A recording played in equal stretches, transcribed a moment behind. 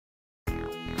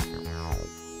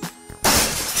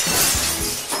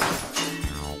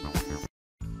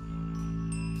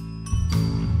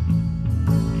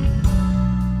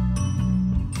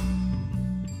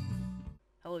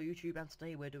YouTube, and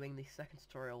today we're doing the second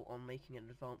tutorial on making an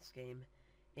advanced game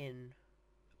in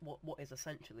what is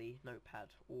essentially Notepad,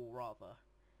 or rather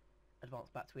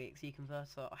Advanced Back to EXE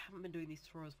Converter. I haven't been doing these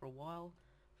tutorials for a while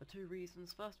for two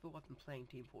reasons. First of all, I've been playing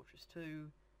Team Fortress 2.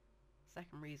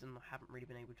 Second reason, I haven't really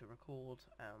been able to record,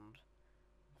 and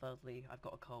thirdly, I've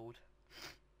got a cold.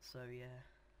 So yeah,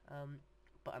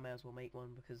 but I may as well make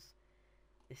one because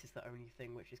this is the only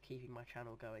thing which is keeping my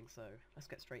channel going, so let's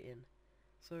get straight in.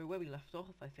 So where we left off,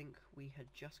 I think we had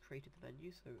just created the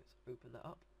menu, so let's open that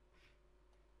up.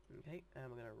 Okay, and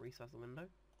we're going to resize the window.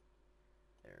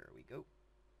 There we go.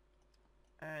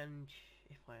 And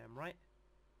if I am right,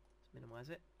 let's minimize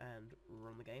it and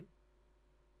run the game.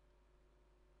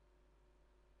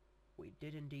 We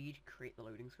did indeed create the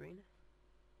loading screen.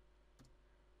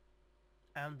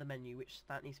 And the menu, which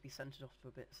that needs to be centered off to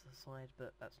a bit to the side,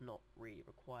 but that's not really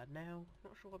required now.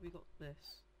 Not sure why we got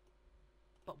this,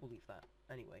 but we'll leave that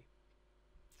anyway.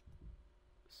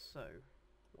 So,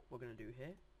 what we're going to do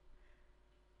here,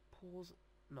 pause,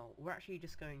 no, we're actually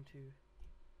just going to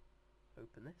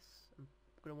open this, and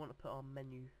we're going to want to put our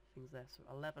menu things there, so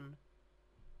 11,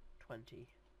 20.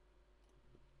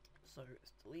 So,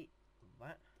 let's delete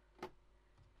that,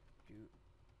 do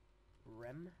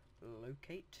rem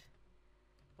locate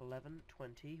 11,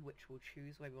 20, which will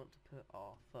choose where we want to put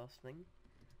our first thing,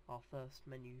 our first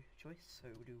menu choice. So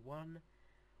we'll do 1,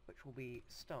 which will be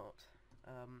start.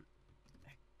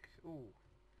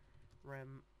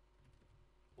 Rem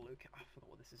locate. I forgot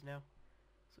what this is now.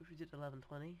 So if we did 11,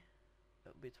 20, it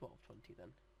would be 12, 20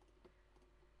 then.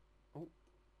 Oh,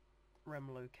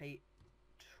 rem locate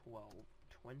 12,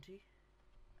 20,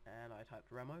 and I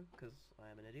typed remo because I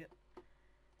am an idiot.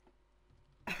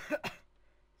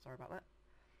 Sorry about that.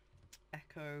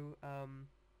 Echo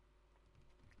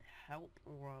help,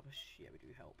 or rather, yeah, we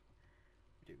do help.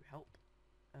 We do help.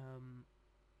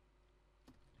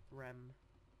 Rem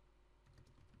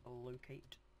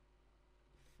locate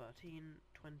 13,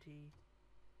 20,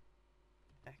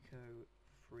 echo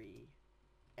free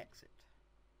exit,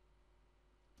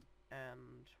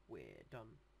 and we're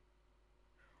done.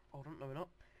 Oh, no, we're not.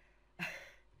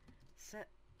 Set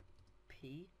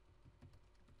P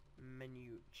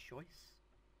menu choice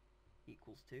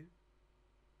equals 2,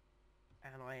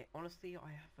 and I honestly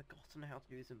have forgotten how to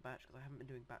do this in batch because I haven't been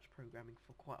doing batch programming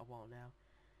for quite a while now.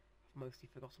 I've mostly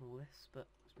forgotten all this, but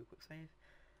let's do a quick save.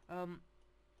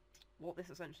 What this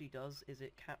essentially does is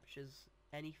it captures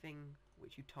anything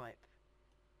which you type,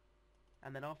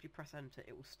 and then after you press enter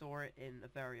it will store it in a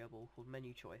variable called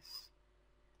menu choice,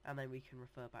 and then we can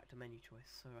refer back to menu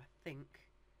choice. So I think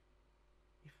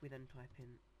if we then type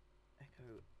in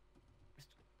echo, just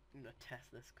I'm going to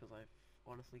test this because I've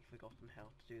honestly forgotten how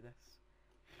to do this.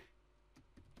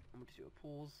 I'm going to do a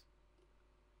pause,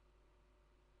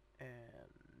 and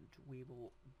we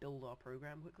will build our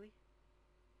program quickly.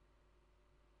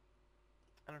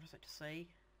 And I'd just like to say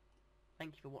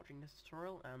thank you for watching this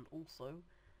tutorial, and also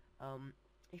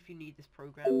if you need this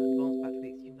program, Advanced Back to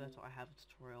EXE Converter, I have a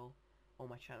tutorial on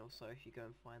my channel, so if you go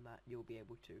and find that, you'll be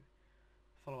able to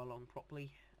follow along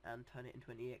properly and turn it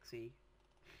into an EXE.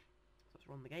 So let's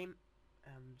run the game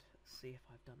and see if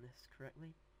I've done this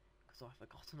correctly, because I've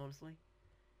forgotten honestly.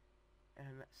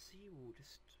 And let's see, we'll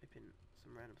just type in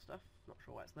some random stuff, not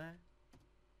sure why it's there.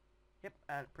 Yep,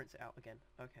 and it prints it out again.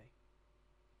 Okay.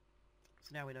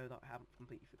 So now we know that I haven't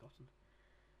completely forgotten.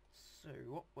 So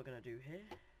what we're going to do here,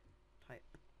 type,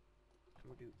 and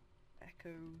we'll do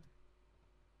echo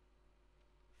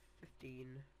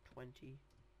 15, 20.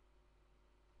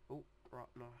 Oh, right,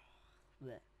 no,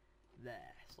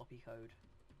 there, sloppy code.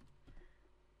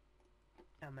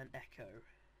 And then echo.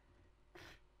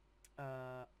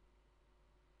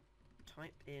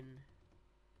 Type in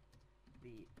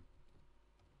the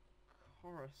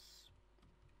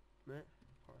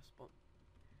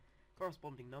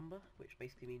corresponding number, which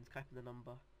basically means type in the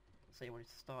number. Say you wanted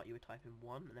to start, you would type in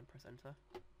 1 and then press enter,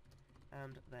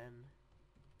 and then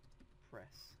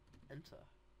press enter.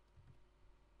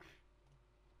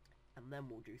 And then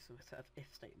we'll do some set of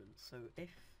if statements. So if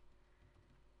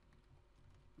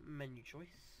menu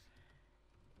choice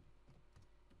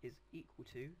is equal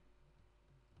to,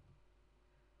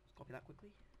 let's copy that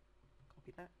quickly,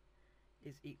 copy that,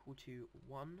 is equal to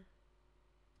 1,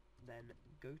 then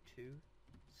go to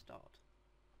start.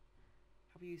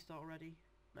 Have we used start already?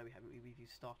 No, we haven't. We've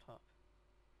used startup.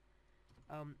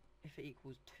 If it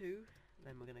equals 2,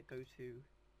 then we're going to go to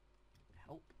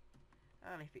help,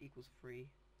 and if it equals 3,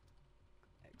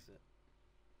 exit.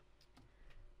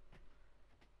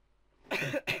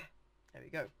 There we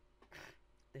go.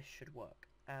 This should work.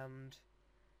 And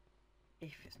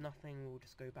if it's nothing, we'll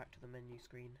just go back to the menu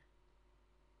screen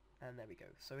And there we go.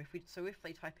 So if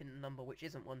they type in a number which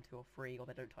isn't 1, 2, or 3, or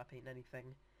they don't type in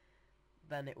anything,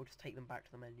 then it will just take them back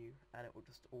to the menu, and it will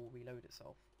just all reload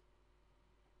itself.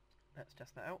 Let's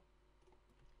test that out.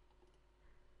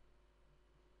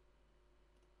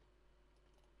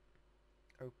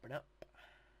 Open up.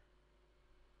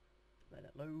 Let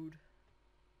it load.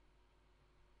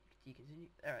 You continue.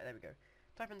 Alright, there we go.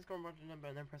 Type in the score number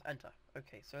and then press enter.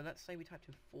 Okay, so let's say we typed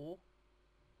in 4.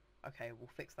 Okay, we'll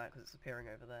fix that because it's appearing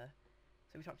over there.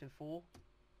 So we typed in 4.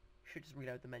 Should just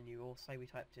reload the menu, or say we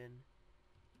typed in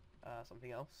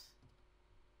something else.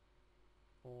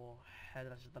 Or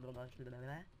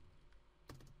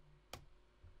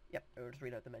yep, it will just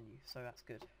reload the menu, so that's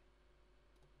good.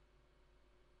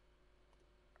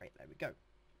 Right, there we go.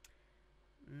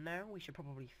 Now we should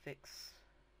probably fix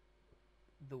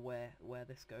the where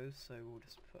this goes, so we'll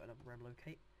just put another rem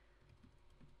locate.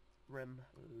 Rem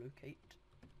locate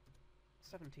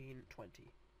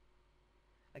 1720.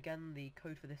 Again, the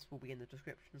code for this will be in the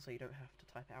description, so you don't have to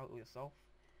type it out yourself.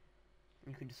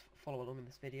 You can just follow along in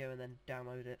this video and then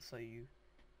download it, so you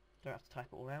don't have to type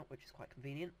it all out, which is quite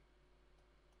convenient.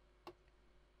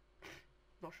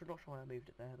 Not sure why I moved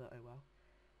it there, but oh well.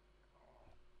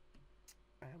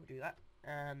 And we'll do that.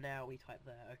 And now we type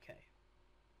there. Okay.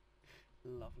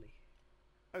 Lovely.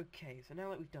 Okay, so now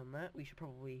that we've done that, we should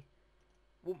probably...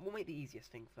 We'll make the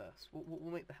easiest thing first.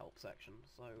 We'll make the help section.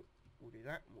 So we'll do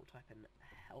that. We'll type in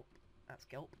help. That's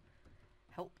gelp.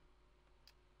 Help.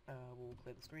 We'll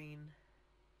clear the screen.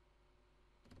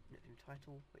 New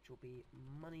title, which will be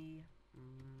Money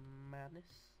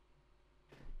Madness.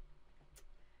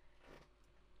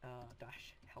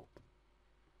 Dash help.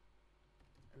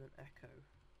 And then echo.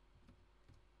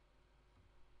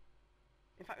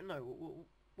 In fact, no,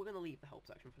 we're going to leave the help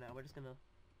section for now. We're just going to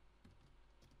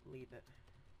leave it.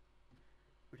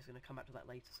 We're just going to come back to that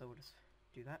later, so we'll just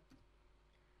do that.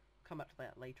 Come back to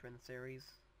that later in the series,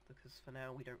 because for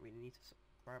now we don't really need to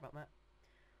worry about that.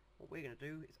 What we're going to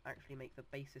do is actually make the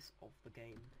basis of the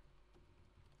game.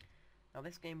 Now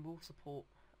this game will support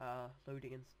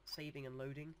loading and saving and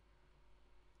loading.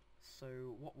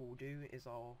 So what we'll do is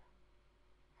I'll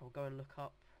go and look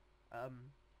up,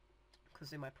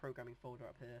 because in my programming folder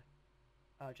up here,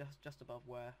 just above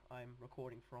where I'm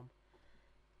recording from,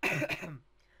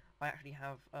 I actually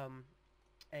have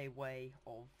a way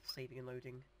of saving and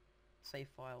loading save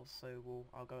files, so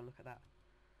I'll go and look at that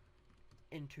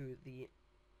into the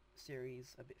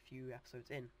series a few episodes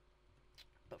in.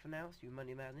 But for now, let's do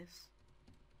Money Madness,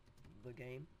 the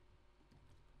game.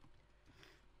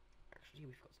 Actually,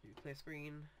 we've got to do clear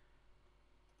screen.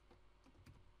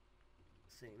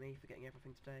 Seeing me forgetting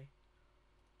everything today.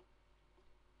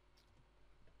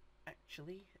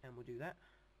 Actually, and we'll do that.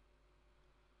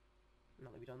 Now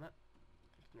that we've done that,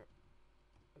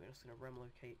 we're just going to rem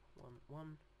locate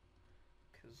 1,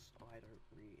 because I don't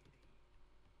really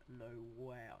know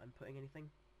where I'm putting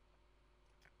anything.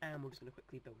 And we're just going to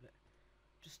quickly build it,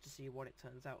 just to see what it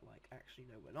turns out like. Actually,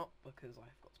 no, we're not, because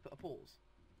I've got to put a pause.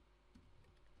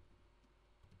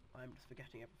 I'm just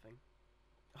forgetting everything.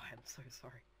 I am so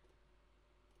sorry.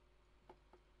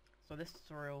 So this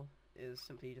tutorial is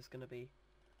simply just going to be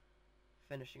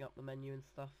finishing up the menu and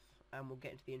stuff, and we'll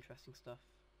get into the interesting stuff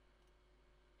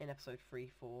in episode 3,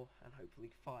 4, and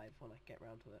hopefully 5 when I get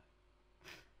round to it.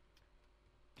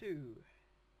 2.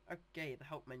 Okay, the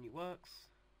help menu works.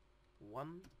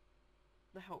 1.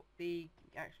 The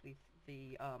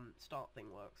start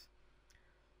thing works.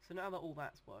 So now that all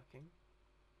that's working,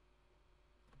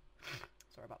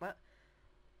 sorry about that,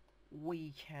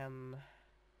 we can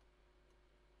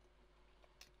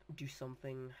do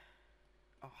something.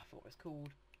 Oh, I thought it was called.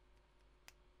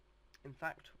 In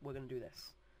fact, we're going to do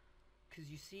this. Because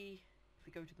you see, if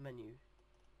we go to the menu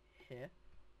here,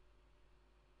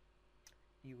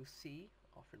 you will see,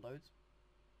 after it loads,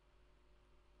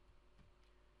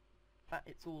 that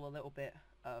it's all a little bit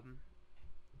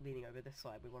leaning over this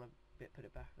side. We want to put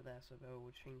it back over there, so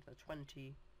we'll change the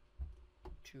 20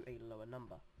 to a lower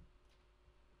number.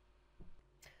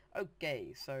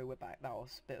 Okay, so we're back. That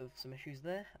was a bit of some issues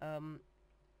there.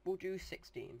 We'll do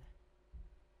 16.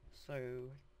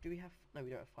 So, do we have... No, we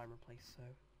don't have find replace, so...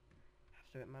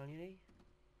 have to do it manually.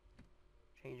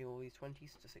 Changing all these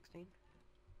 20s to 16.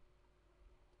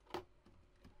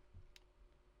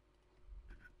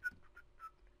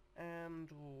 And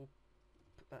we'll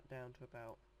put that down to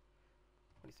about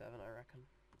 27, I reckon.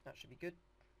 That should be good.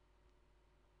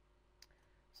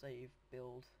 Save,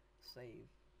 build, save.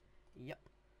 Yep.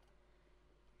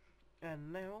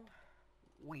 And now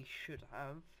we should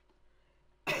have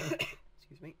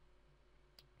excuse me,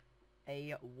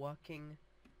 a working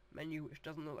menu which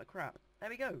doesn't look like crap. There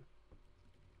we go.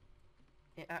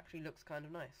 it actually looks kind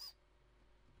of nice.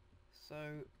 So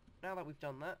now that we've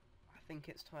done that, I think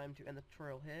it's time to end the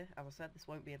tutorial here. As I said, this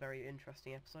won't be a very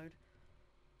interesting episode,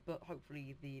 but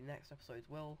hopefully the next episodes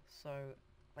will. So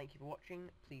thank you for watching.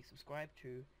 Please subscribe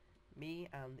to me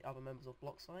and the other members of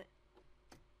Bloxite.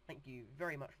 Thank you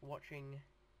very much for watching,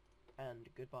 and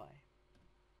goodbye.